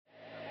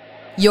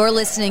You're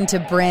listening to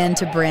Brand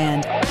to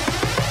Brand,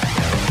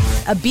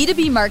 a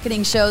B2B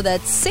marketing show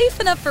that's safe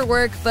enough for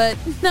work, but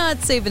not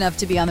safe enough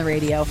to be on the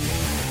radio.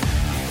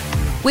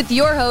 With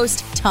your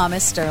host,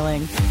 Thomas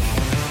Sterling.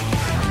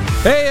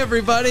 Hey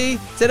everybody!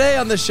 Today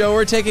on the show,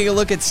 we're taking a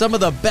look at some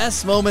of the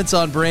best moments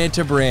on Brand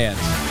to Brand.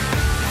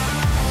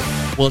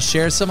 We'll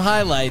share some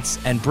highlights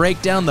and break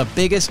down the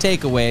biggest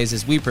takeaways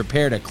as we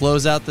prepare to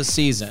close out the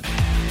season.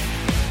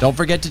 Don't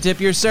forget to tip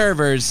your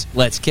servers.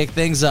 Let's kick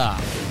things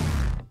off.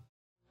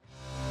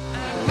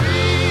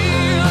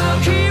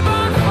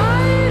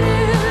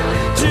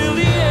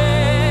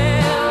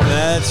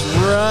 That's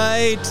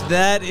right.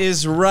 That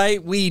is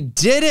right. We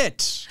did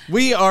it.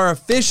 We are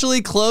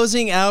officially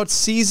closing out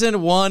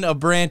season 1 of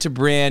Brand to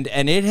Brand,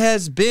 and it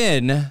has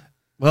been,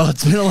 well,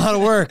 it's been a lot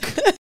of work.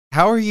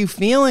 How are you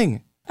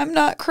feeling? I'm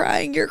not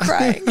crying. You're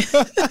crying.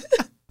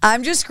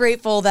 I'm just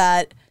grateful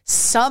that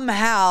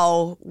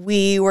somehow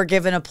we were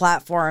given a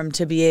platform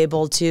to be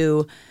able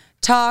to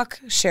talk,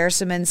 share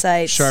some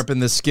insights. Sharpen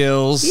the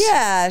skills.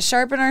 Yeah,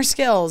 sharpen our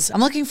skills.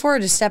 I'm looking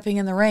forward to stepping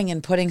in the ring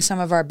and putting some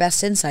of our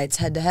best insights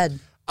head to head.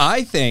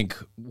 I think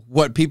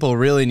what people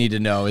really need to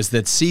know is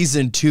that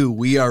season 2,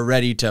 we are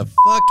ready to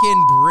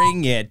fucking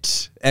bring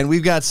it. And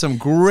we've got some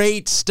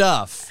great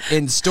stuff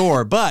in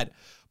store. But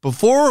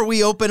before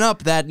we open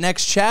up that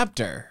next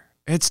chapter,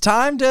 it's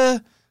time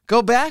to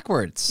go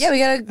backwards. Yeah, we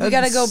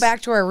gotta go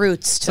back to our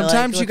roots.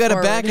 Sometimes you gotta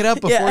back it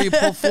up before you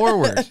pull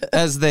forward,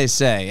 as they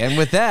say. And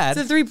with that,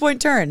 it's a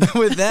 3-point turn.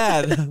 With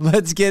that,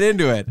 let's get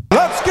into it.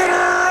 Let's get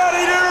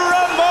ready to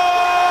rumble!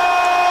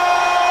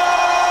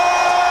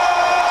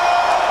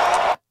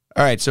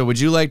 All right, so would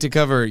you like to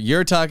cover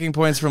your talking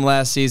points from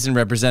last season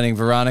representing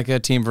Veronica,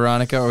 Team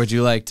Veronica, or would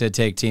you like to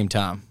take Team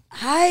Tom?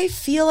 I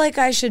feel like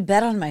I should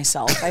bet on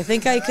myself. I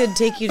think I could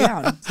take you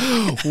down.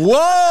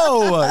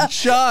 Whoa!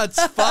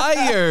 Shots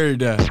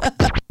fired!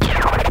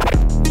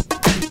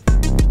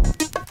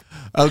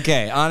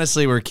 Okay,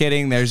 honestly, we're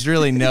kidding. There's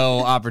really no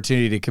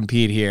opportunity to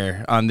compete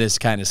here on this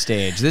kind of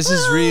stage. This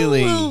is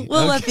really... We'll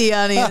let the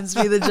audience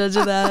be the judge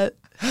of that.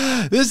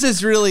 This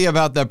is really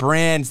about the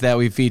brands that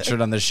we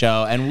featured on the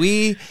show, and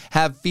we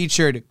have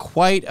featured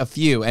quite a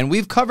few, and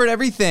we've covered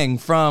everything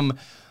from,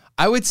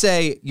 I would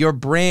say, your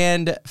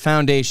brand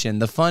foundation,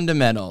 the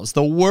fundamentals,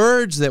 the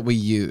words that we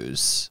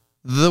use,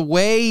 the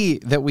way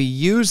that we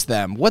use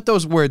them, what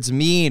those words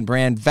mean,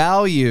 brand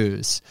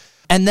values,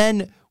 and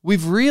then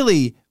we've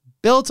really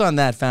built on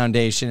that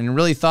foundation and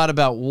really thought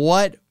about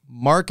what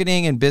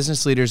marketing and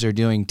business leaders are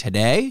doing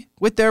today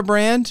with their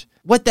brand,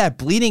 what that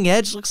bleeding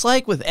edge looks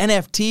like with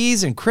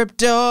NFTs and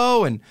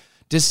crypto and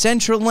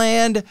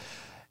Decentraland,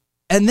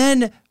 and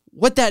then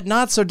what that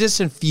not so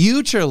distant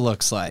future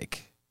looks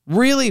like.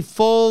 Really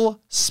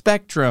full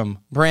spectrum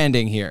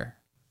branding here.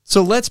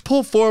 So let's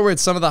pull forward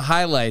some of the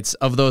highlights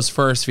of those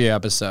first few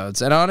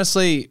episodes. And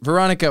honestly,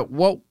 Veronica,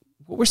 what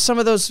were some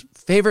of those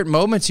favorite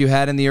moments you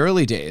had in the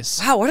early days?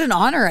 Wow, what an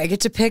honor. I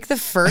get to pick the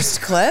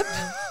first clip.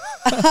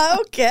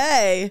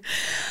 Okay.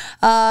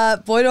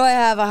 Boy, do I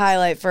have a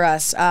highlight for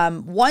us.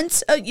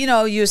 Once,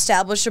 you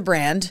establish a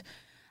brand,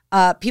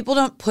 people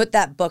don't put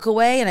that book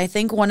away. And I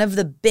think one of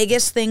the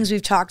biggest things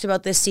we've talked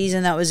about this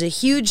season that was a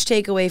huge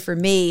takeaway for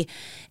me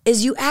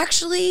is you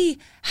actually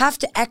have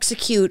to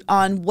execute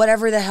on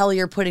whatever the hell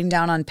you're putting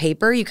down on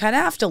paper. You kind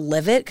of have to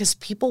live it because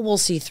people will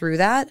see through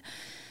that.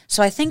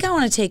 So I think I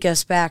want to take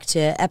us back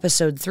to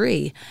episode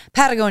 3,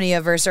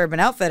 Patagonia versus Urban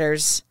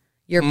Outfitters.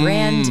 Your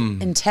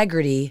brand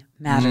integrity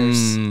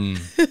matters.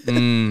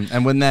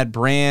 And when that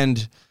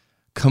brand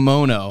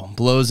kimono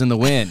blows in the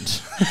wind.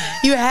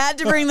 You had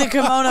to bring the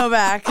kimono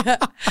back.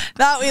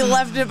 Thought we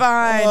left it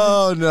behind.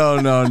 Oh,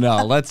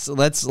 no. Let's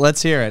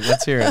hear it.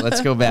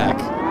 Let's go back.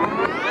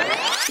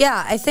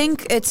 Yeah, I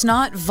think it's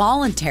not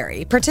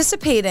voluntary.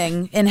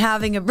 Participating in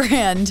having a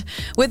brand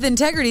with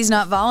integrity is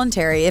not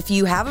voluntary. If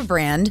you have a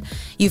brand,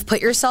 you've put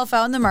yourself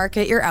out in the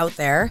market, you're out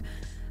there.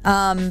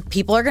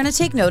 People are going to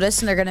take notice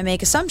and they're going to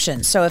make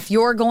assumptions. So if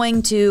you're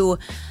going to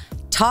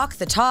talk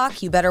the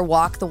talk, you better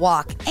walk the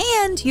walk.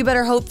 And you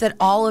better hope that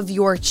all of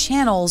your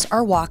channels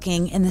are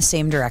walking in the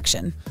same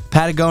direction.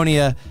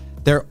 Patagonia,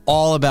 they're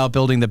all about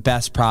building the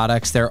best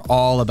products. They're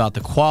all about the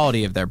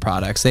quality of their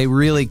products. They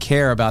really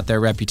care about their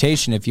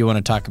reputation, if you want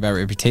to talk about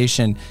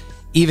reputation,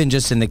 even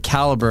just in the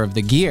caliber of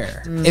the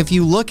gear. If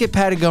you look at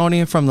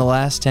Patagonia from the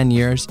last 10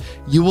 years,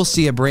 you will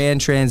see a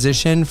brand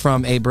transition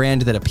from a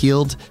brand that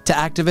appealed to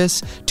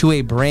activists to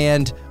a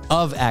brand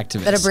of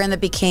activists. But a brand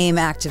that became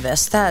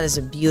activists. That is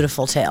a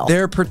beautiful tale.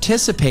 They're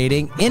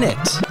participating in it.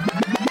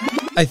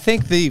 I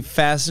think the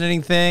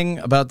fascinating thing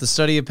about the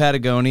study of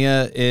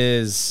Patagonia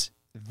is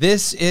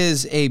this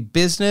is a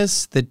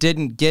business that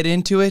didn't get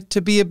into it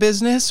to be a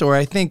business, or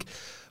I think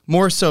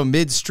more so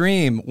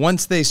midstream,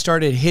 once they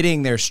started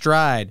hitting their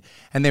stride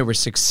and they were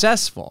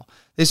successful,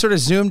 they sort of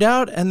zoomed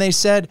out and they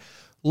said,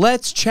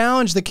 let's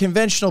challenge the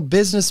conventional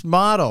business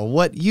model,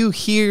 what you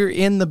hear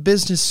in the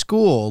business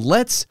school.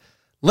 Let's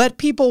let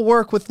people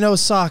work with no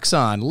socks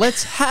on.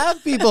 Let's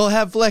have people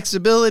have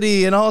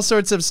flexibility and all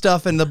sorts of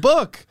stuff in the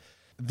book.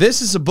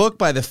 This is a book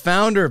by the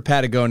founder of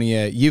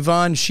Patagonia,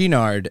 Yvon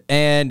Chouinard,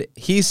 and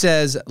he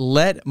says,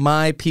 "Let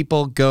my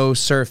people go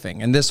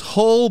surfing." And this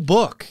whole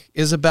book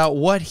is about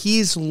what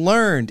he's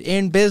learned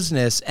in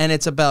business, and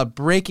it's about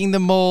breaking the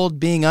mold,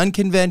 being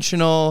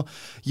unconventional.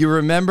 You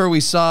remember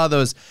we saw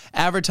those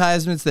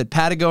advertisements that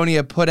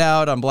Patagonia put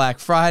out on Black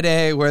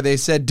Friday where they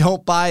said,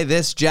 "Don't buy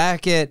this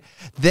jacket."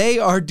 They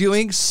are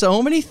doing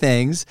so many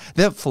things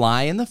that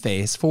fly in the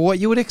face for what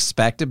you would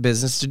expect a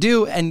business to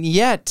do, and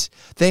yet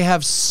they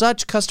have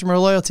such customer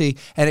loyalty,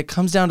 and it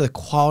comes down to the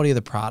quality of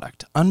the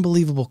product.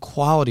 Unbelievable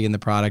quality in the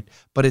product,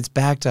 but it's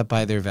backed up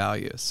by their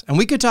values. And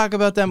we could talk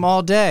about them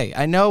all day.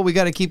 I know we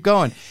got to keep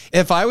going.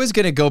 If I was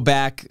going to go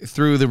back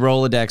through the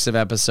Rolodex of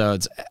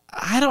episodes,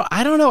 I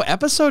don't know.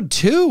 Episode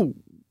 2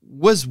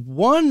 was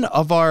one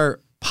of our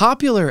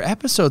popular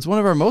episodes, one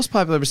of our most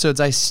popular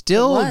episodes. I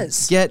still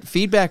get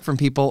feedback from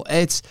people.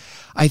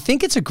 I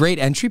think it's a great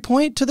entry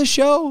point to the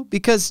show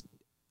because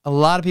a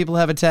lot of people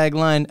have a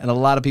tagline, and a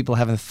lot of people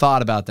haven't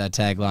thought about that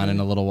tagline in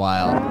a little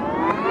while.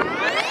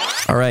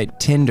 All right,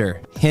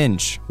 Tinder,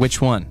 Hinge, which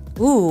one?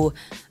 Ooh,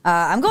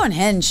 I'm going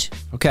Hinge.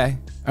 Okay,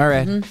 all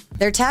right.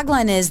 Their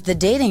tagline is the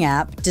dating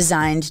app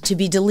designed to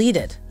be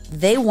deleted.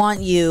 They want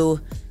you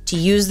to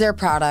use their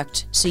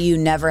product so you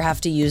never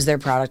have to use their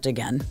product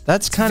again.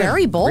 That's kind of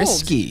very bold.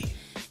 Risky.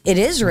 It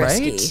is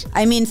risky. Right?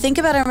 I mean, think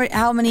about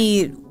how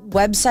many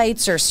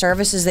websites or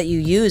services that you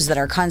use that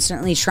are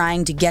constantly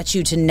trying to get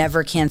you to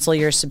never cancel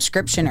your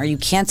subscription, or you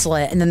cancel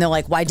it and then they're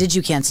like, why did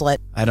you cancel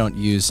it? I don't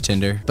use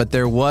Tinder, but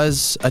there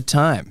was a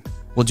time.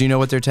 Well, do you know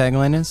what their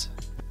tagline is?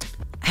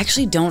 I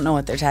actually don't know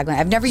what their tagline.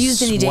 I've never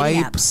used any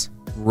dating apps.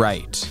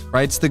 Right.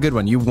 Right's the good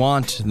one. You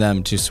want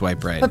them to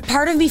swipe right. But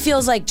part of me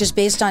feels like, just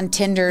based on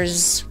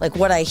Tinder's, like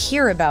what I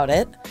hear about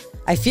it,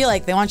 I feel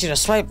like they want you to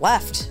swipe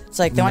left. It's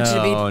like they want you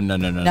to be...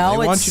 No.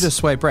 They want you to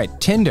swipe right.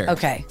 Tinder.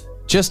 Okay.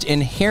 Just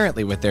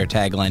inherently with their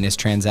tagline is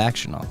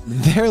transactional.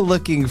 They're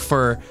looking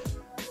for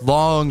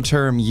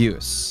long-term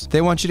use.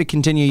 They want you to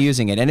continue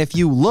using it. And if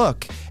you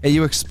look and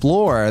you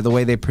explore the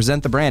way they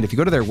present the brand, if you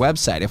go to their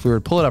website, if we were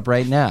to pull it up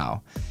right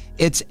now,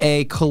 it's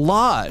a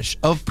collage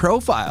of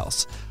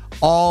profiles,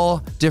 all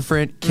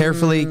different,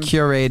 carefully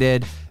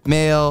curated,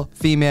 male,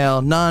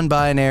 female,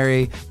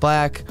 non-binary,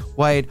 black,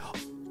 white,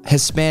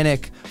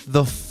 Hispanic,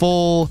 the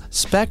full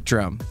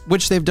spectrum,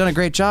 which they've done a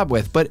great job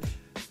with. But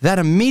that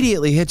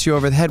immediately hits you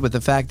over the head with the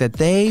fact that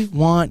they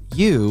want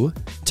you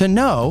to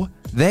know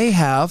they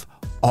have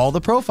all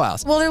the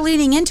profiles. Well, they're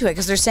leaning into it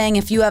because they're saying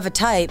if you have a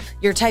type,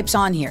 your type's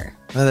on here.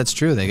 Well, that's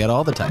true. They got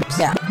all the types.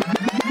 Yeah.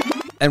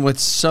 And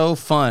what's so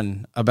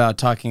fun about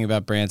talking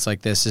about brands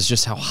like this is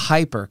just how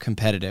hyper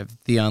competitive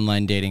the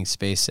online dating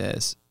space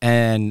is.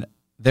 And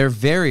they're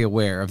very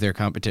aware of their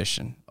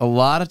competition. A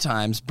lot of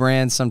times,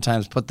 brands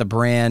sometimes put the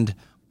brand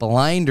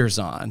blinders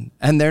on,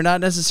 and they're not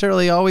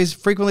necessarily always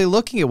frequently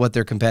looking at what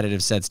their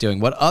competitive set's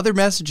doing, what other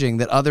messaging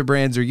that other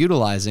brands are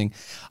utilizing.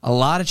 A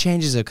lot of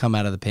changes have come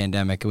out of the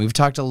pandemic, and we've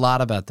talked a lot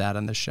about that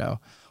on the show.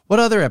 What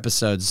other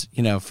episodes,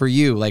 for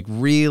you, like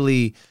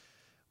really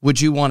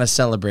would you want to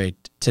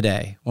celebrate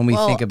today when we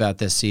think about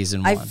this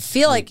season 1? I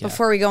feel like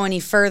before we go any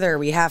further,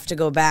 we have to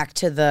go back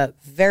to the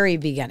very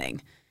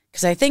beginning,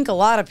 because I think a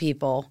lot of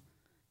people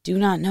do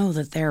not know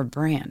that they're a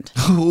brand.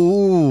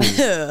 Ooh,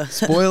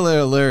 spoiler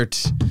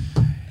alert.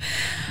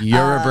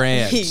 You're a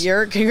brand.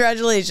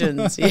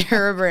 Congratulations.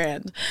 You're a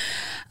brand.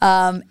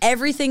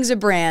 Everything's a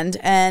brand.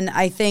 And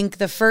I think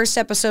the first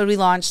episode we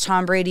launched,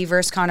 Tom Brady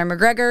versus Conor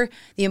McGregor,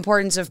 the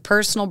importance of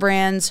personal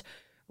brands,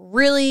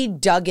 really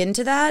dug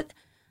into that.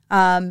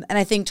 And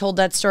I think told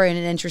that story in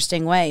an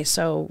interesting way.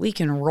 So we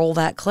can roll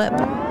that clip.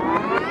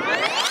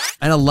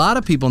 And a lot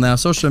of people now,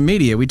 social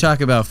media, we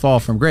talk about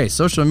fall from grace.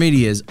 Social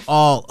media is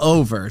all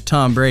over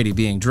Tom Brady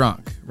being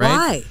drunk, right?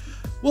 Why?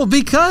 Well,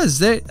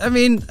 because,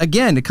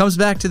 again, it comes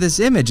back to this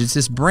image. It's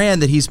this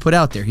brand that he's put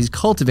out there. He's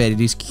cultivated,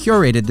 he's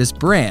curated this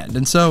brand.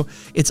 And so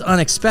it's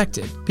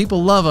unexpected.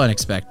 People love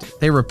unexpected.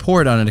 They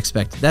report on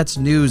unexpected. That's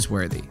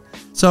newsworthy.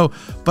 So,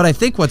 but I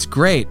think what's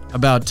great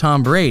about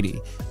Tom Brady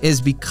is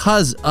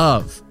because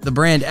of the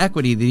brand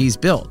equity that he's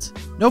built.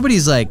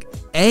 Nobody's like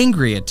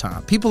angry at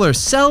Tom. People are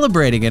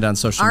celebrating it on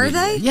social media. Are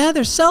they? Yeah,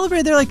 they're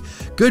celebrating. They're like,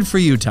 good for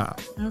you, Tom.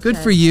 Okay. Good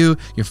for you.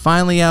 You're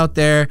finally out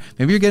there.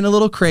 Maybe you're getting a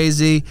little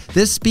crazy.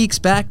 This speaks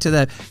back to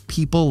that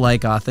people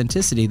like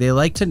authenticity. They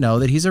like to know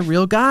that he's a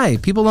real guy.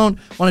 People don't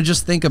want to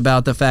just think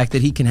about the fact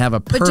that he can have a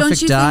perfect diet. But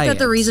don't you think that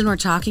the reason we're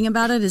talking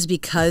about it is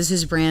because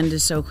his brand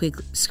is so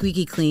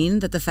squeaky clean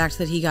that the fact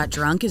that he got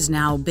drunk is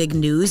now big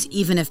news,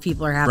 even if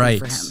people are happy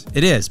for him?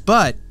 It is.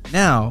 But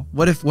now,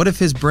 what if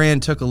his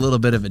brand took a little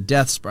bit of a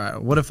death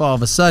spiral? What if all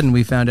of a sudden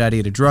we found out he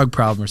had a drug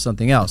problem or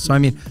something else? So,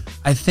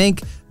 I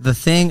think the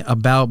thing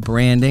about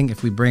branding,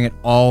 if we bring it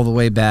all the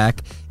way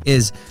back,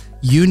 is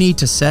you need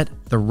to set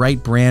the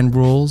right brand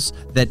rules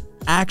that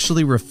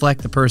actually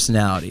reflect the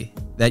personality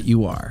that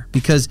you are.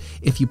 Because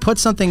if you put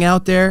something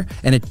out there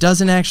and it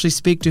doesn't actually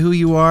speak to who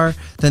you are,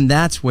 then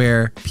that's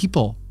where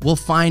people will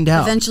find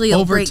out. Eventually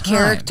you'll over break time.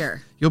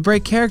 character. You'll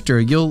break character.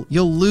 You'll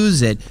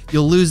lose it.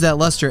 You'll lose that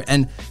luster.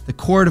 And the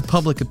court of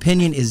public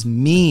opinion is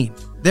mean.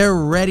 they're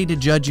ready to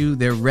judge you.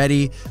 They're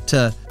ready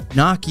to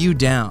knock you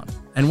down.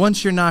 And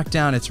once you're knocked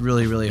down, it's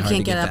really, really hard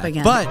to get up back.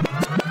 again. But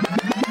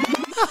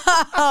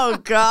Oh,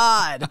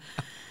 God.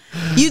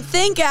 You'd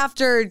think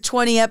after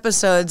 20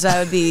 episodes I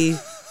would be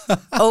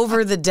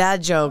over the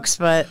dad jokes,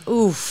 but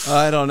oof.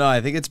 I don't know.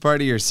 I think it's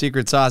part of your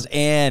secret sauce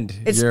and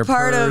It's your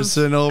part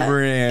personal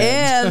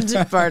brand.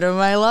 And part of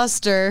my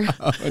luster.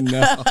 Oh,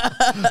 no.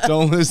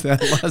 Don't lose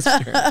that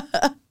luster.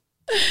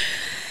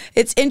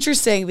 It's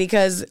interesting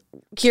because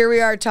here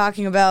we are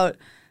talking about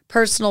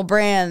personal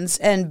brands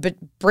and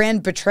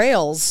brand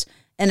betrayals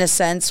in a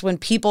sense when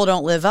people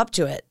don't live up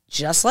to it.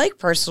 Just like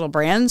personal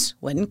brands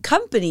when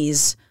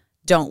companies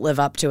don't live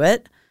up to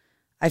it.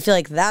 I feel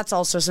like that's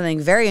also something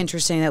very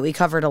interesting that we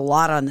covered a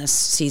lot on this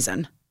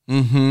season.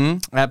 Mm-hmm.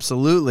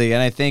 Absolutely.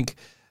 And I think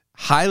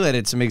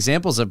highlighted some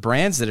examples of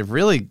brands that have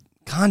really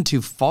gone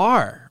too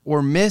far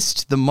or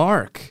missed the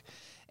mark.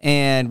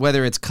 And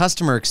whether it's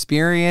customer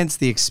experience,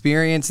 the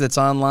experience that's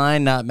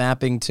online, not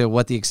mapping to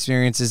what the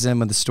experience is in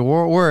the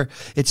store, or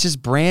it's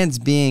just brands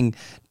being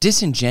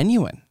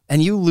disingenuous.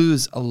 And you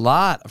lose a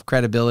lot of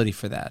credibility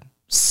for that.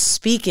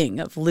 Speaking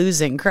of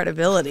losing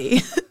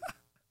credibility,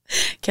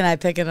 can I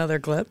pick another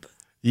clip?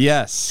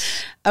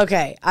 Yes.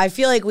 Okay, I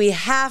feel like we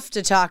have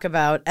to talk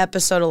about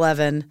episode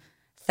 11,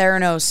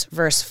 Theranos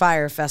vs.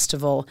 Fire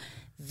Festival,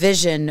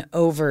 vision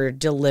over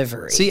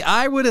delivery. See,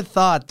 I would have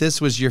thought this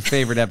was your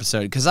favorite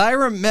episode because I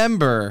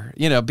remember,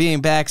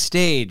 being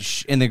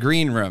backstage in the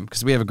green room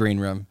because we have a green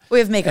room. We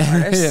have makeup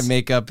artists. Yeah,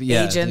 makeup.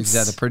 Yeah, agents.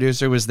 The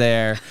producer was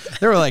there.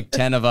 There were like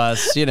 10 of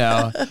us. It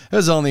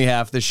was only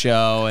half the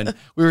show, and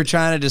we were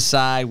trying to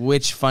decide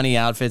which funny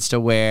outfits to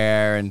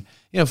wear, and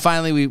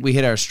finally we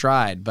hit our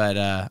stride. But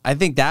I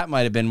think that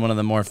might have been one of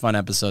the more fun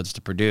episodes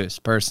to produce,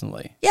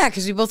 personally. Yeah,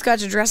 because we both got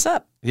to dress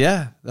up.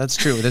 Yeah, that's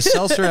true. The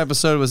seltzer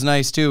episode was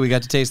nice too. We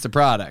got to taste the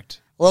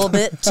product. A little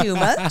bit too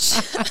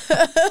much.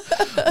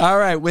 All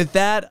right, with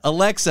that,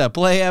 Alexa,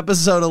 play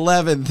episode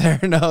 11,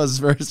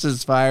 Theranos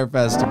versus Fire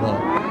Festival.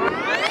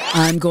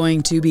 I'm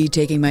going to be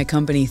taking my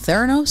company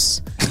Theranos,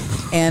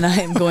 and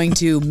I'm going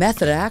to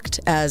method act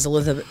as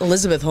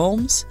Elizabeth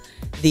Holmes,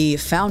 the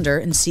founder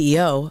and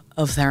CEO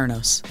of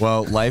Theranos.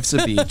 Well, life's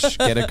a beach.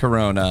 Get a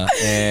Corona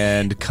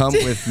and come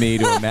with me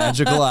to a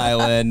magical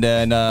island.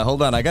 And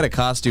hold on, I got a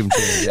costume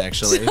change,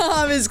 actually.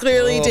 Tom is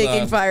clearly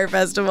taking Fire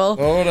Festival.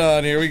 Hold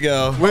on, here we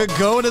go. We're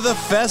going to the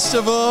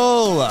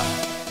festival.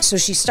 So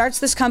she starts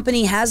this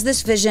company, has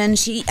this vision.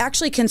 She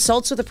actually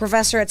consults with a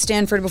professor at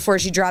Stanford before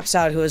she drops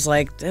out, who is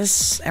like,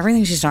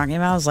 everything she's talking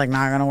about is like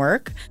not going to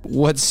work.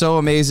 What's so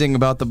amazing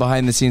about the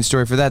behind the scenes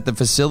story for that, the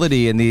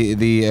facility and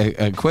the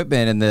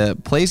equipment and the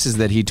places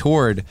that he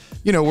toured,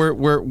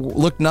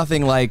 looked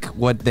nothing like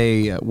what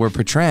they were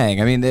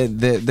portraying. I mean,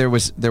 there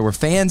were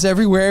fans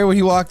everywhere when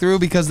he walked through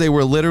because they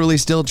were literally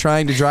still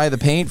trying to dry the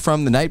paint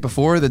from the night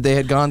before that they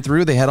had gone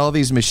through. They had all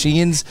these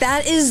machines.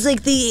 That is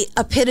like the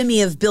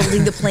epitome of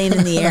building the plane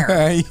in the air.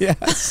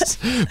 Yes.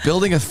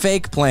 Building a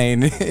fake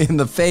plane in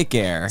the fake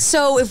air.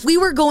 So if we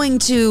were going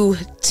to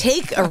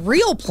take a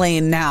real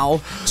plane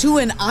now to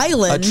an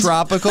island. A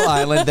tropical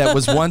island that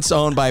was once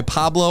owned by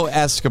Pablo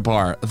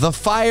Escobar. The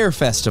Fire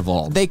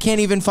Festival. They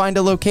can't even find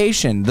a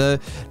location. The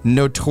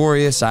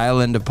notorious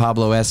island of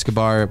Pablo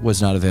Escobar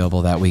was not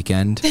available that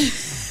weekend.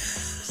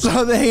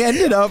 So they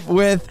ended up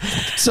with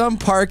some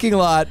parking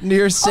lot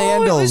near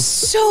Sandals. Oh, it was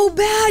so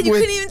bad. You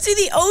couldn't even see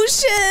the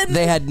ocean.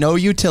 They had no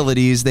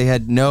utilities. They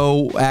had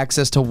no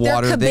access to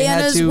water. Their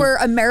cabanas were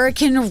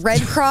American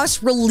Red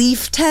Cross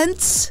relief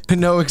tents.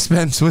 No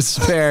expense was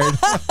spared.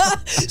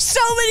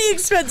 So many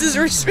expenses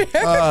were spared.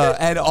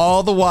 And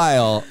all the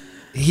while,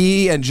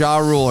 he and Ja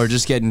Rule are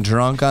just getting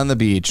drunk on the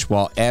beach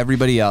while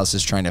everybody else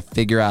is trying to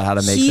figure out how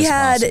to make this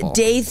possible. He had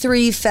day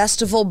 3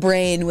 festival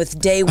brain with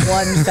day 1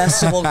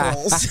 festival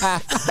goals.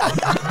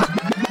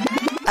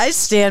 I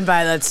stand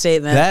by that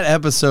statement. That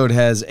episode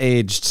has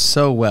aged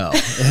so well.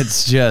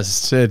 It's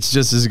just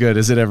as good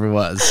as it ever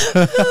was.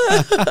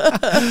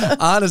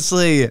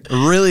 Honestly,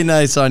 really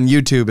nice on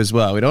YouTube as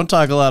well. We don't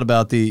talk a lot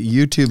about the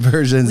YouTube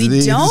versions of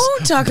these. We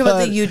don't talk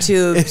about the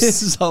YouTubes.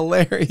 It's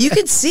hilarious. You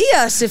can see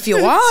us if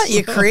you want,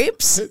 you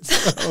creeps. It's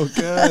so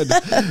good.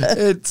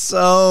 It's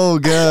so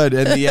good.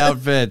 And the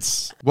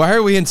outfits. Why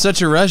are we in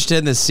such a rush to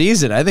end this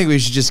season? I think we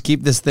should just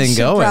keep this thing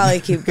going.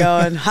 Probably keep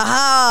going.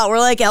 Ha! We're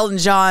like Elton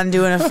John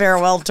doing a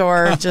farewell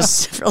tour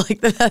just for like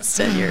the next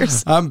 10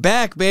 years. I'm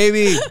back,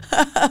 baby.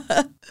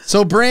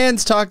 So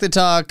brands talk the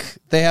talk,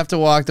 they have to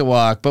walk the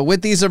walk. But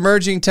with these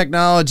emerging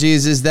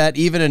technologies, is that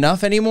even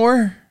enough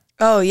anymore?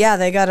 Oh, yeah,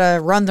 they got to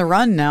run the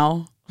run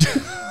now.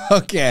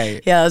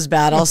 Okay. Yeah, that was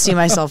bad. I'll see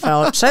myself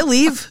out. Should I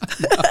leave?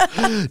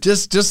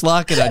 Just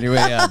lock it on your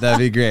way out. That'd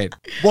be great.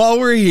 While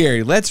we're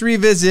here, let's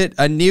revisit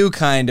a new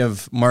kind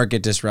of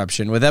market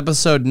disruption with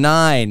episode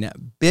 9,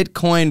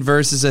 Bitcoin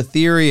versus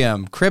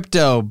Ethereum.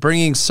 Crypto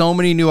bringing so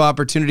many new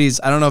opportunities.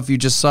 I don't know if you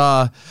just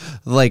saw,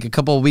 like a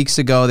couple of weeks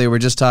ago, they were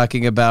just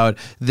talking about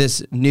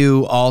this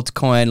new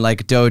altcoin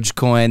like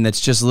Dogecoin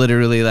that's just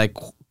literally like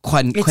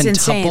quintupled.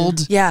 insane.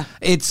 Yeah.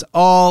 It's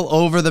all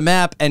over the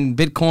map. And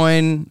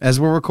Bitcoin, as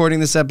we're recording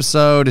this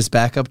episode, is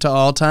back up to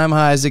all-time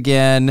highs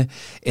again.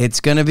 It's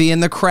going to be in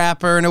the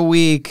crapper in a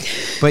week.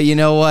 But you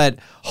know what?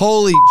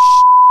 Holy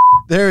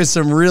there is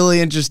some really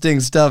interesting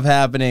stuff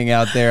happening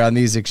out there on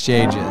these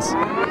exchanges.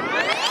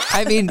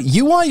 I mean,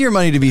 you want your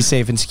money to be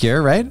safe and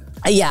secure, right?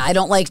 Yeah, I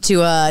don't like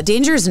to.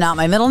 Danger is not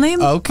my middle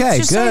name.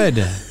 Okay,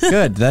 good.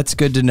 Good. That's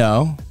good to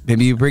know.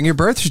 Maybe you bring your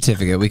birth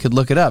certificate. We could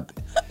look it up.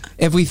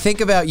 If we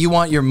think about you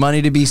want your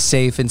money to be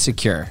safe and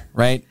secure,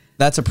 right?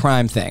 That's a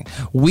prime thing.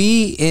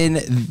 We in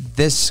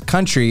this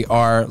country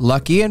are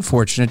lucky and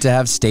fortunate to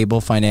have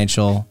stable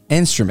financial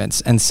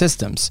instruments and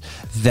systems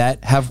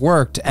that have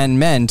worked and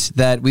meant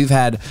that we've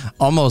had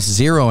almost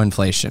zero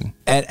inflation.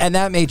 And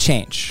that may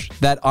change.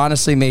 That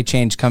honestly may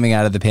change coming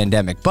out of the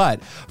pandemic.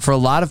 But for a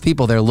lot of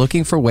people, they're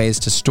looking for ways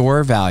to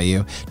store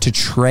value, to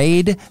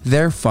trade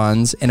their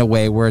funds in a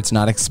way where it's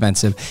not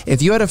expensive.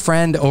 If you had a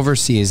friend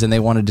overseas and they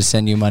wanted to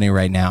send you money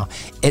right now,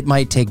 it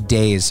might take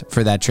days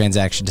for that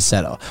transaction to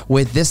settle.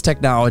 With this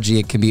technology,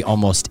 it can be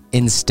almost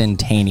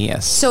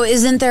instantaneous. So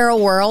isn't there a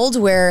world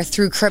where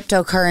through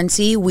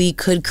cryptocurrency, we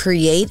could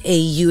create a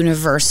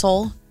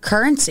universal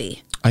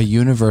currency? A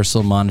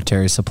universal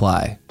monetary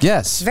supply.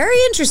 Yes. Very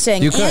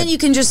interesting. And you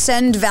can just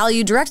send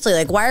value directly.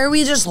 Like, why are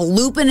we just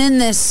looping in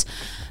this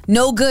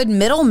no good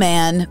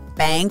middleman,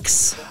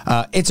 banks?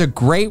 It's a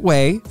great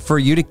way for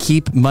you to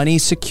keep money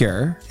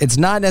secure. It's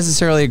not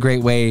necessarily a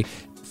great way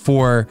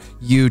for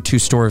you to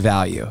store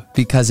value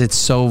because it's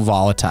so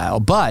volatile.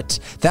 But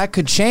that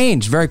could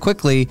change very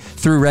quickly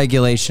through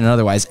regulation and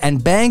otherwise.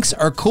 And banks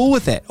are cool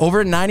with it.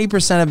 Over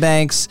 90% of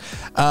banks,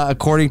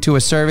 according to a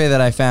survey that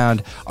I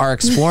found, are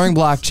exploring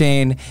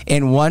blockchain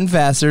in one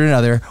facet or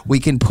another. We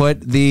can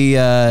put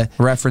the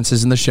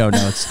references in the show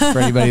notes for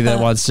anybody that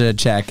wants to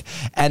check.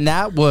 And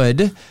that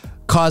would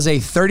cause a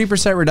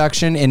 30%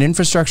 reduction in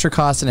infrastructure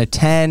costs and a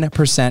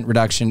 10%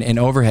 reduction in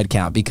overhead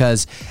count.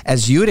 Because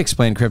as you had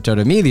explained crypto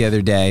to me the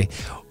other day,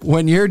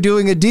 when you're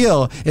doing a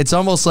deal, it's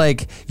almost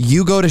like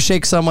you go to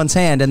shake someone's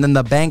hand and then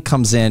the bank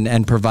comes in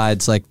and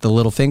provides like the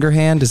little finger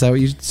hand. Is that what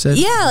you said?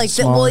 Yeah, like,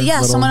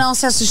 someone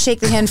else has to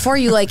shake the hand for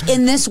you. Like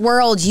in this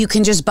world, you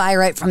can just buy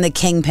right from the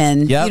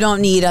kingpin. Yep. You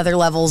don't need other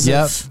levels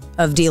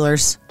of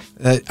dealers.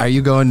 Are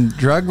you going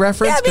drug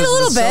reference? Yeah, I mean a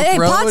little bit. Hey,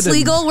 pot's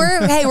legal.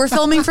 We're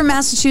filming from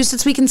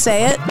Massachusetts. We can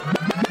say it.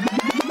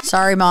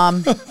 Sorry,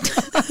 Mom.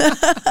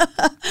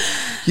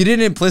 You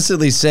didn't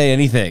implicitly say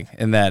anything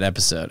in that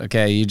episode,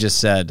 okay? You just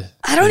said...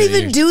 I don't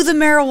even do the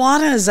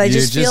marijuanas. I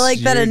just feel like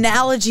that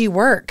analogy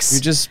works.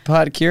 You're just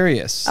pot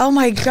curious. Oh,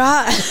 my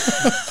God.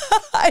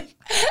 I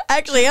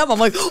actually am. I'm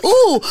like,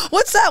 ooh,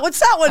 what's that?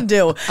 What's that one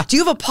do? Do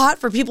you have a pot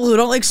for people who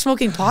don't like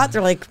smoking pot?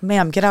 They're like,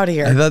 ma'am, get out of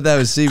here. I thought that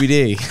was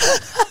CBD.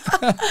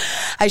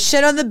 I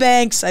shit on the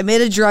banks. I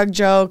made a drug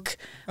joke.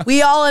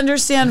 We all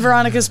understand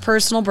Veronica's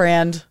personal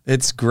brand.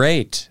 It's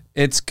great.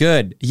 It's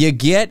good. You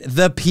get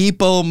the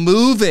people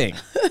moving.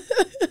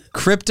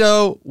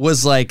 Crypto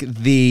was like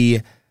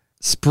the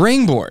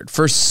springboard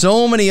for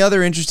so many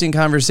other interesting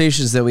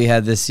conversations that we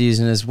had this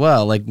season as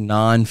well, like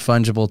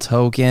non-fungible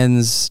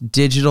tokens,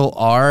 digital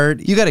art.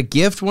 You got to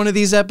gift one of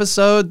these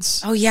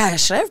episodes. Oh yeah,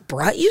 should I have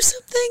brought you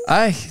something?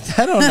 I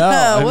don't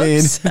know. I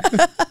mean,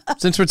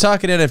 since we're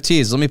talking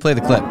NFTs, let me play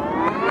the clip.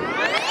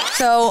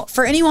 So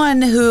for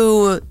anyone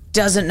who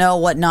doesn't know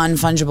what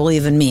non-fungible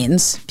even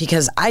means,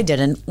 because I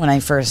didn't when I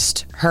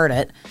first heard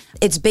it,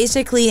 it's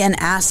basically an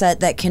asset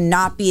that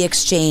cannot be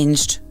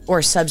exchanged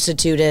or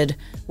substituted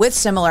with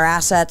similar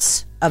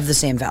assets of the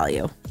same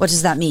value. What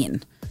does that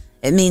mean?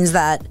 It means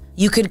that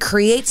you could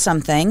create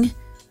something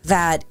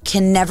that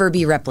can never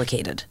be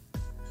replicated.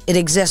 It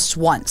exists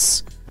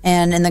once.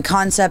 And in the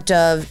concept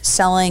of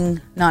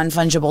selling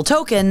non-fungible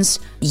tokens,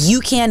 you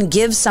can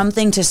give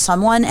something to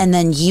someone and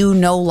then you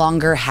no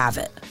longer have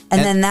it.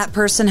 And then that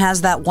person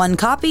has that one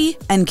copy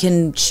and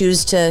can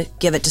choose to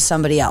give it to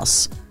somebody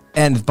else.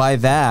 And by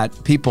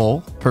that,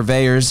 people,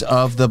 purveyors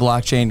of the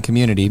blockchain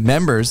community,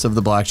 members of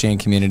the blockchain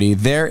community,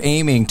 they're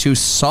aiming to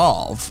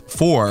solve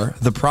for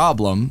the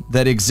problem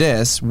that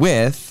exists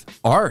with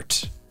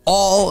art.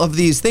 All of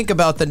these, think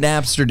about the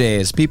Napster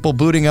days, people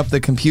booting up the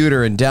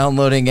computer and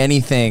downloading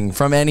anything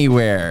from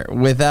anywhere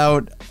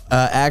without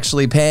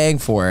actually paying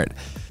for it.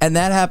 And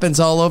that happens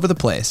all over the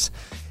place.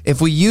 If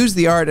we use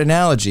the art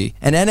analogy,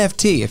 an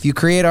NFT, if you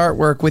create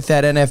artwork with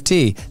that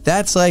NFT,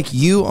 that's like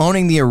you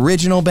owning the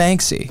original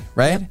Banksy,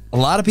 right? Yep. A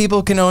lot of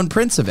people can own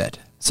prints of it.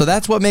 So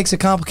that's what makes it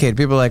complicated.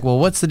 People are like, well,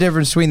 what's the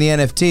difference between the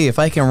NFT? If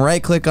I can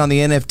right click on the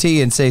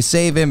NFT and say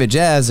save image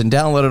as and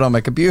download it on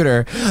my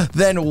computer,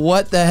 then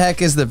what the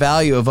heck is the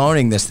value of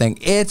owning this thing?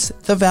 It's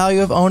the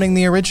value of owning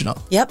the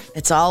original. Yep.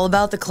 It's all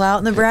about the clout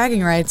and the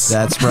bragging rights.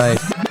 That's right.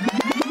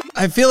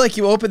 I feel like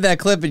you opened that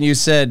clip and you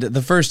said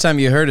the first time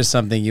you heard of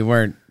something, you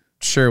weren't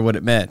sure what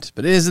it meant.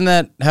 But isn't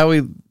that how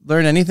we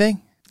learn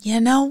anything?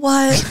 You know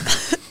what?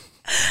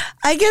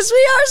 I guess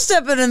we are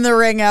stepping in the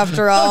ring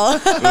after all.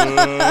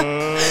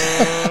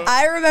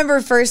 I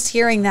remember first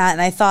hearing that,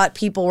 and I thought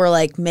people were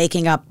like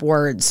making up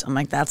words. I'm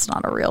like, that's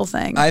not a real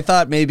thing. I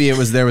thought maybe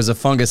there was a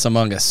fungus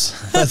among us.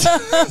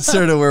 That's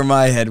sort of where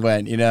my head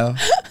went, you know?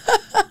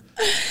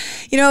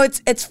 You know,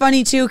 it's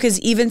funny too,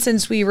 because even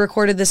since we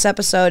recorded this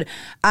episode,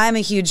 I'm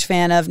a huge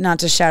fan of, not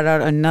to shout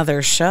out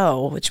another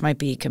show, which might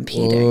be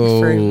competing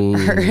for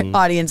our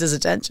audience's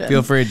attention.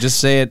 Feel free, just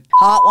say it.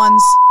 Hot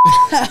Ones.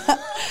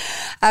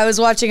 I was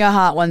watching a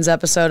Hot Ones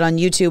episode on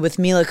YouTube with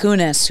Mila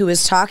Kunis, who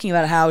was talking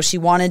about how she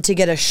wanted to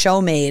get a show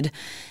made,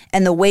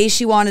 and the way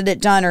she wanted it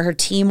done, or her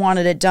team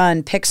wanted it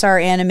done,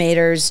 Pixar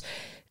animators,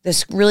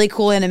 this really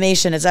cool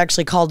animation. It's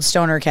actually called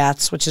Stoner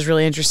Cats, which is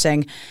really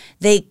interesting.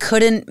 They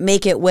couldn't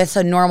make it with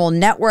a normal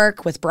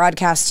network, with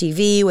broadcast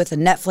TV, with a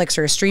Netflix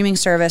or a streaming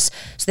service.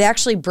 So they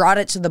actually brought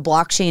it to the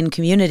blockchain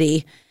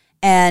community.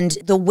 And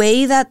the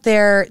way that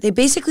they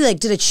basically like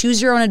did a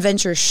choose your own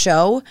adventure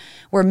show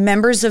where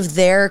members of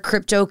their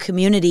crypto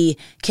community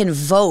can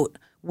vote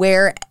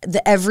where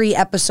every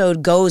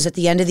episode goes at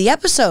the end of the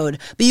episode.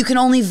 But you can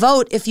only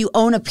vote if you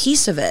own a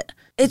piece of it.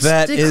 It's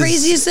the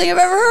craziest thing I've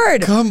ever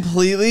heard.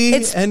 Completely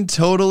and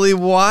totally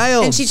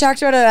wild. And she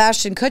talked about how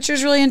Ashton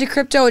Kutcher's really into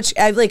crypto, which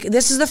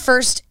this is the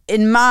first,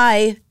 in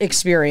my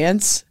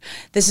experience,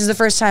 this is the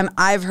first time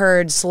I've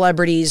heard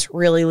celebrities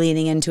really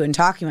leaning into and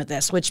talking about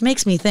this, which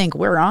makes me think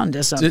we're on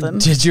to something.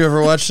 Did you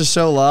ever watch the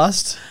show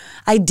Lost?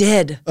 I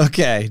did.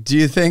 Okay. Do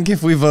you think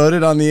if we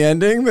voted on the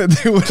ending that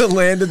they would have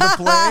landed the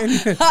plane?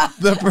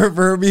 The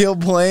proverbial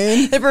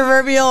plane? The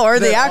proverbial or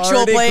the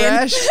actual plane.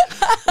 Crashed?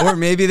 Or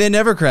maybe they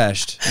never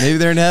crashed. Maybe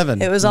they're in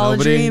heaven. It was all a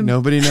dream.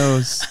 Nobody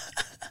knows.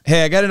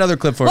 Hey, I got another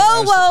clip for you.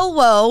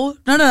 Whoa.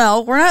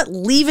 No. We're not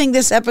leaving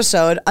this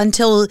episode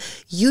until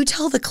you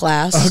tell the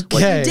class what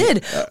you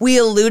did. We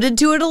alluded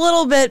to it a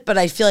little bit, but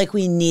I feel like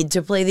we need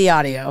to play the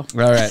audio.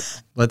 All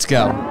right. Let's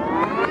go.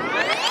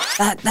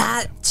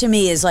 That to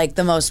me is like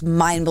the most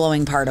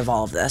mind-blowing part of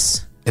all of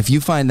this. If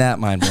you find that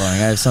mind-blowing, I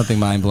have something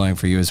mind-blowing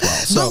for you as well.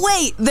 So, but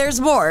wait,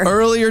 there's more.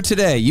 Earlier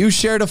today, you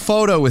shared a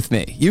photo with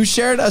me. You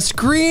shared a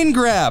screen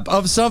grab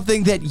of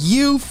something that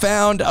you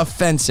found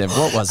offensive.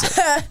 What was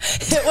it?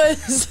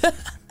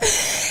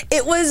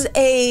 It was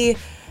an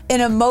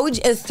emoji,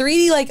 a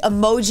 3D like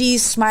emoji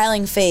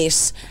smiling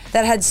face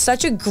that had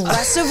such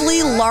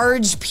aggressively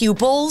large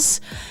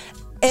pupils.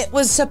 It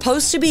was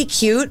supposed to be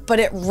cute, but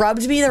it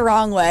rubbed me the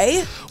wrong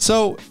way.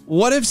 So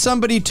what if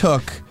somebody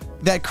took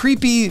that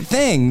creepy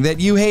thing that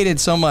you hated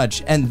so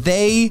much and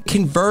they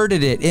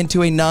converted it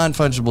into a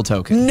non-fungible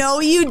token?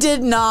 No, you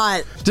did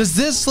not. Does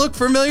this look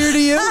familiar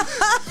to you?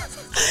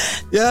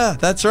 Yeah,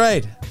 that's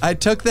right. I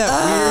took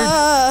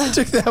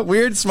that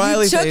weird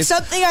smiley face. You took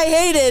something I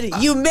hated.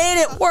 You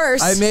made it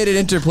worse. I made it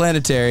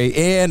interplanetary,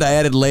 and I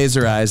added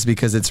laser eyes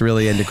because it's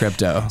really into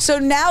crypto. So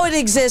now it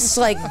exists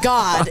like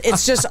God.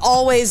 It's just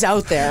always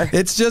out there.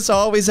 It's just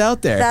always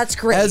out there. That's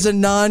great. As a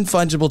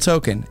non-fungible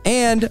token.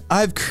 And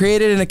I've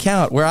created an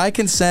account where I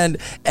can build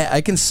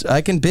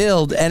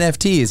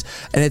NFTs,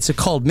 and it's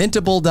called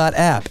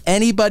Mintable.app.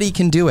 Anybody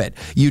can do it.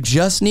 You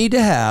just need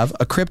to have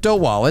a crypto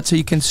wallet so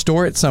you can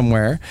store it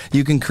somewhere.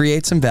 You can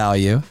create some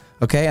value.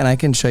 Okay, and I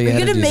can show you how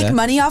to do that. Are you going to make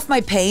money off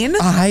my pain?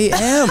 I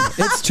am.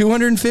 It's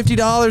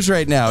 $250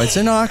 right now. It's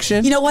an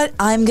auction. You know what?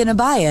 I'm going to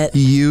buy it.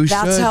 You should.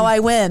 That's how I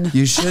win.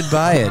 You should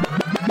buy it.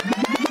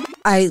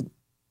 I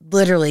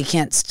literally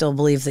can't still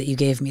believe that you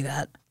gave me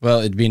that. Well,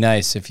 it'd be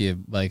nice if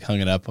you hung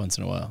it up once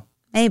in a while.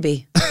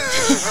 Maybe.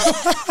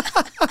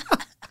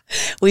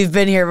 We've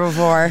been here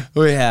before.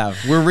 We have.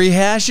 We're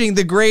rehashing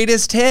the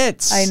greatest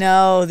hits. I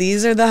know.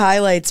 These are the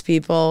highlights,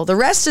 people. The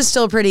rest is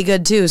still pretty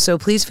good, too, so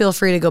please feel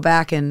free to go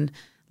back and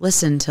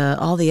listen to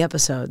all the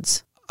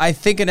episodes. I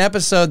think an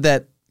episode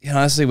that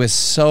honestly was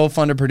so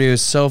fun to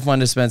produce, so fun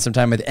to spend some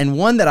time with, and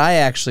one that I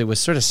actually was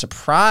sort of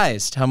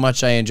surprised how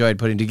much I enjoyed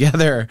putting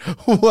together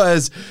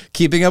was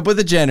Keeping Up with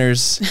the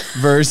Jenners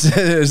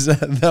versus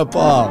the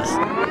Pauls.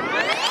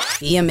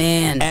 Be a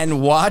man.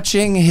 And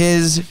watching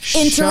his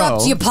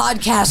Interrupt show, your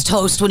podcast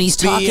host when he's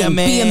talking.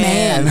 Be a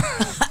man.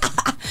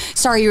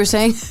 Sorry, you were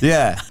saying?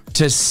 Yeah.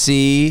 To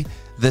see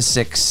the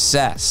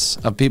success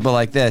of people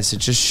like this, it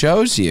just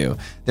shows you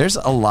there's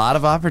a lot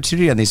of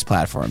opportunity on these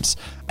platforms.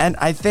 And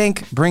I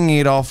think bringing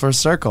it all full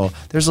circle,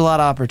 there's a lot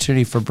of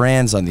opportunity for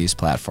brands on these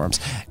platforms.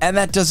 And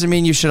that doesn't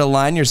mean you should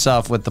align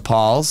yourself with the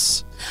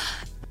Pauls.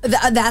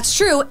 That's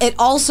true. It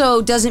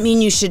also doesn't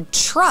mean you should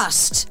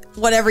trust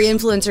what every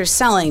influencer is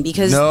selling,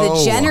 because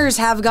the Jenners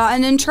have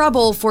gotten in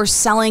trouble for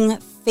selling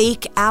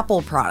fake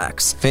Apple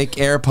products. Fake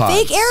AirPods.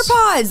 Fake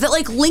AirPods that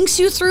links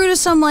you through to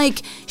some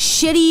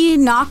shitty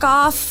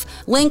knockoff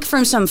link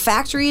from some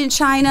factory in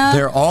China.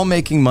 They're all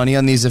making money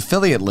on these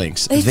affiliate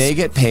links. They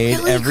get paid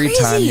really every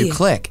time you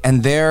click.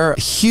 And their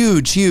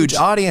huge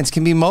audience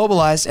can be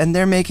mobilized, and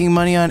they're making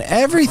money on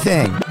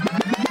everything.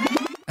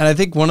 And I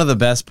think one of the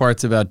best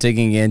parts about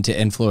digging into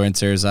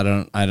influencers,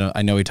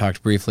 I know we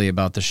talked briefly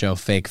about the show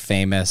Fake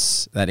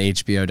Famous, that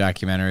HBO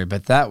documentary,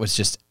 but that was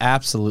just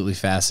absolutely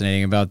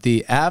fascinating about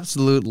the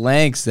absolute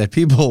lengths that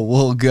people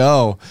will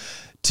go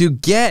to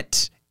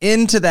get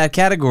into that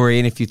category.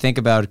 And if you think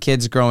about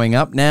kids growing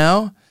up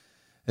now,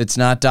 It's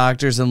not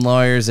doctors and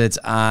lawyers. It's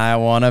I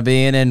want to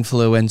be an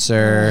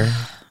influencer.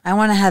 I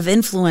want to have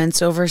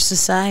influence over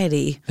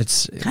society.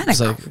 It's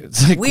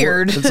like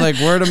weird. It's like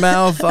word of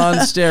mouth on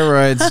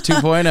steroids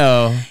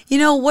 2.0. You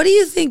know, what do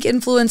you think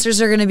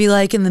influencers are going to be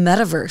like in the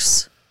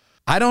metaverse?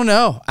 I don't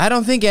know. I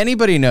don't think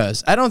anybody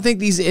knows. I don't think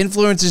these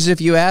influencers,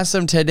 if you ask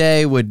them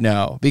today, would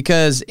know,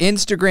 because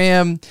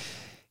Instagram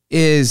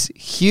is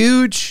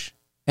huge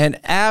and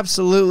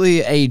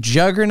absolutely a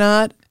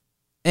juggernaut,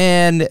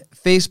 and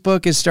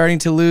Facebook is starting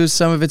to lose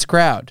some of its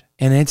crowd,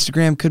 and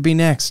Instagram could be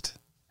next,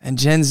 and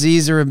Gen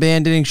Zs are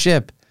abandoning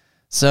ship.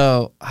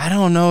 So I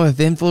don't know if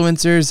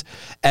influencers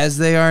as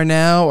they are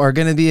now are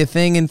going to be a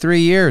thing in 3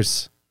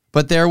 years,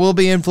 but there will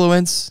be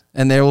influence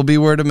and there will be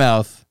word of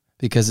mouth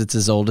because it's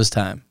as old as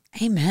time.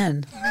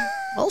 Amen.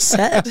 Well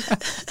said.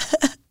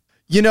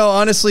 You know,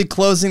 honestly,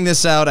 closing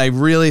this out, I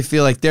really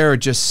feel like there are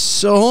just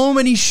so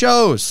many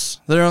shows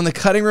that are on the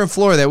cutting room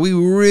floor that we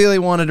really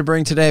wanted to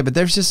bring today, but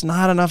there's just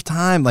not enough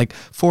time. Like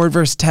Ford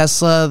versus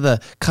Tesla, the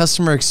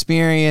customer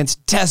experience,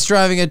 test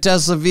driving a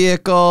Tesla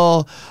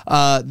vehicle,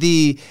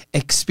 the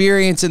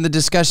experience and the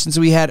discussions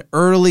we had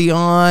early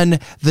on,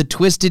 the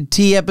Twisted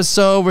Tea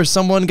episode where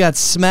someone got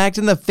smacked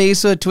in the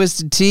face with a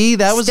Twisted Tea.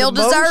 That was Still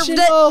deserved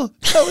emotional.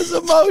 That was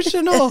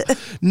emotional.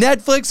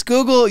 Netflix,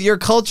 Google, your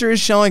culture is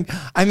showing.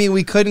 I mean,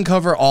 we couldn't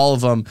cover all of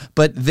them,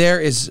 but there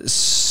is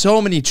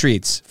so many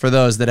treats for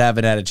those that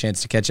haven't had a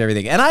chance to catch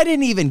everything. And I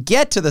didn't even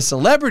get to the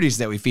celebrities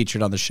that we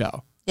featured on the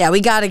show. Yeah, we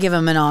got to give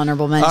them an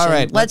honorable mention. All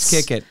right, let's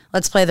kick it.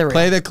 Let's play the reel.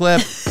 Play the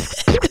clip.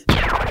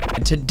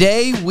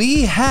 Today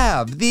we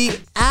have the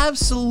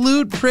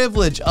absolute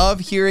privilege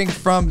of hearing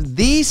from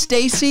the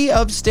Stacy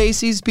of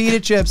Stacy's Pita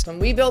Chips. When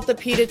we built the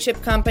pita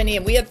chip company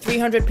and we had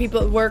 300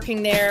 people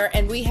working there,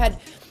 and we had,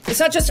 it's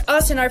not just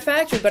us in our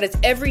factory, but it's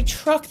every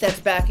truck that's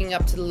backing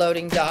up to the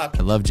loading dock.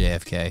 I love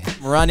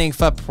JFK. I'm running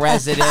for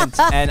president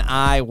and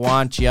I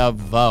want your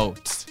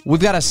vote. We've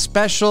got a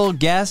special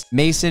guest,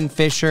 Mason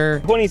Fisher.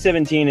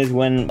 2017 is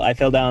when I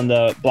fell down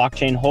the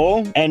blockchain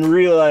hole and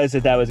realized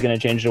that was going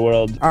to change the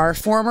world. Our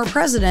former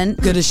president.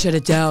 Gonna shut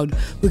it down.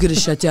 We're gonna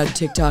shut down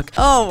TikTok.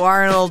 Oh,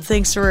 Arnold,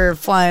 thanks for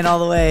flying all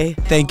the way.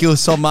 Thank you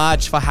so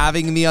much for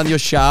having me on your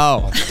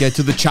show. Get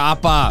to the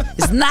chopper.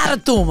 It's not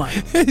a tumor.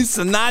 It's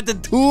not a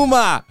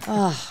tumor.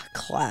 Oh,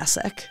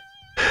 classic.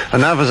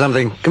 And now for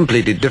something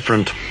completely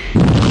different.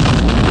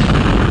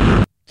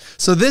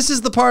 So this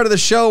is the part of the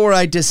show where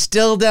I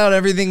distill down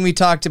everything we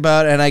talked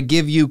about and I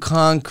give you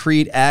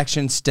concrete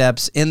action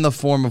steps in the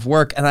form of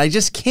work. And I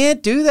just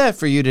can't do that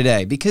for you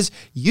today because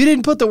you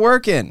didn't put the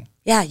work in.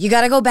 Yeah, you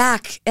got to go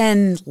back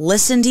and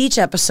listen to each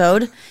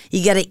episode.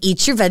 You got to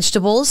eat your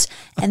vegetables,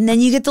 and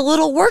then you get the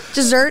little work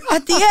dessert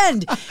at the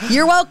end.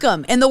 You're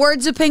welcome. In the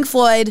words of Pink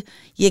Floyd,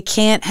 you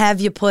can't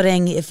have your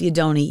pudding if you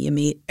don't eat your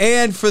meat.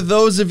 And for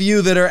those of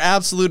you that are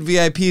absolute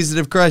VIPs that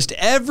have crushed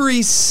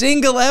every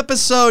single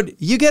episode,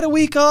 you get a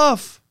week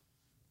off.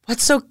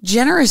 What's so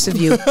generous of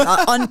you?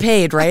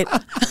 Unpaid, right?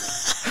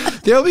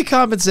 There'll be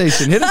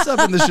compensation. Hit us up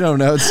in the show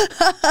notes.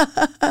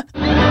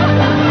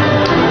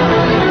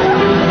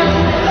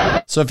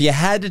 So if you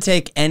had to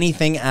take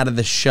anything out of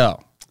the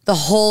show, The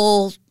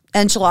whole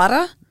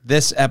enchilada?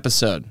 this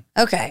episode,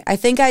 Okay, I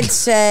think I'd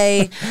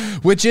say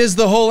which is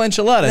the whole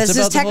enchilada. this It's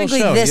is about the whole technically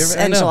show. this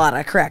I know.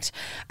 enchilada, correct.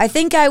 I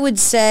think I would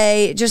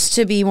say, just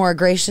to be more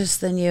gracious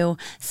than you,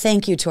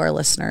 thank you to our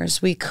listeners.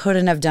 We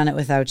couldn't have done it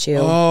without you.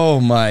 Oh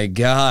my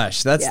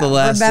gosh, that's Yeah, the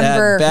last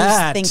remember who's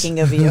at-bat thinking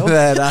of you.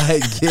 that I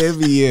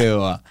give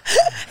you.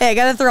 Hey, I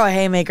got to throw a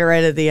haymaker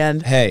right at the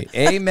end. Hey,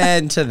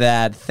 amen to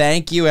that.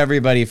 Thank you,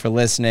 everybody, for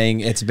listening.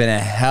 It's been a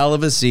hell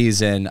of a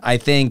season. I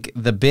think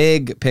the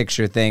big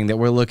picture thing that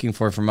we're looking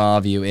for from all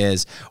of you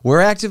is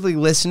we're actively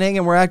listening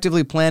and we're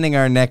actively planning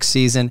our next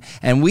season,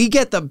 and we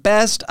get the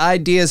best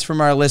ideas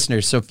from our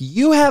listeners. So if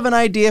you have an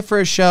idea for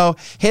a show,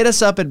 hit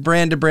us up at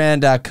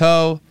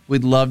brandtobrand.co.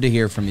 We'd love to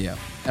hear from you.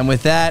 And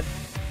with that,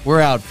 we're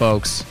out,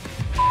 folks.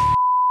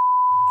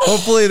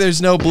 Hopefully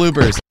there's no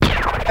bloopers.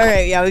 All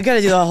right, yeah, we got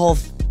to do the whole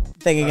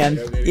thing again.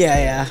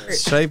 Yeah.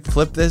 Should I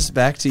flip this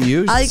back to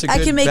you? I Is this a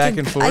good can make back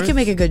and forth? I can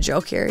make a good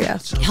joke here. Yeah,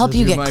 help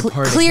you do get my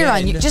part clear on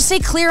again. you. Just say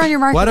clear on your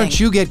marketing. Why don't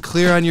you get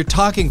clear on your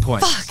talking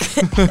points?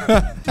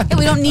 Hey,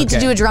 we don't need to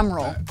Okay. do a drum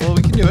roll. Well,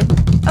 we can do it.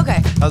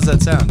 Okay, How's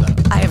that sound,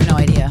 though? I have no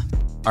idea.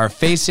 Are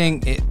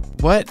facing it.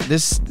 What?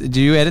 This? Do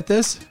you edit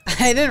this?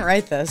 I didn't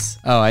write this.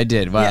 Oh, I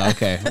did. Wow. Yeah.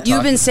 Okay.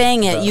 You've been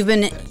saying it.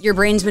 Your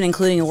brain's been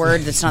including a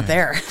word that's not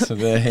there.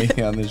 Today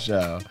on the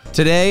show.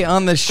 Today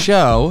on the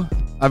show,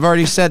 I've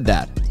already said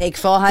that. Take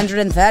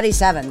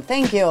 437.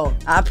 Thank you.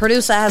 Our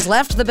producer has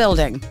left the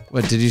building.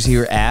 What, did you see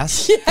her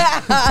ass? If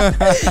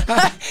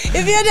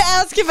you had to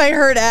ask if I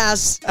heard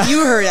ass,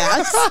 you heard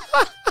ass.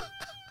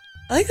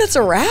 I think that's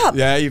a wrap.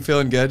 Yeah, you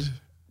feeling good?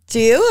 To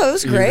you, it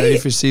was You ready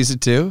great. for season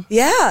 2?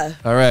 Yeah.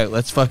 All right,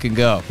 let's fucking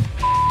go.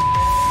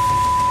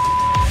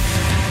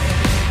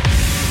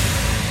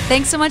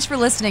 Thanks so much for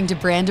listening to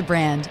Brand to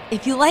Brand.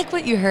 If you like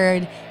what you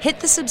heard, hit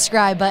the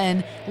subscribe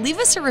button, leave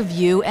us a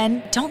review,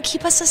 and don't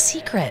keep us a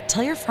secret.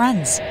 Tell your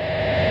friends.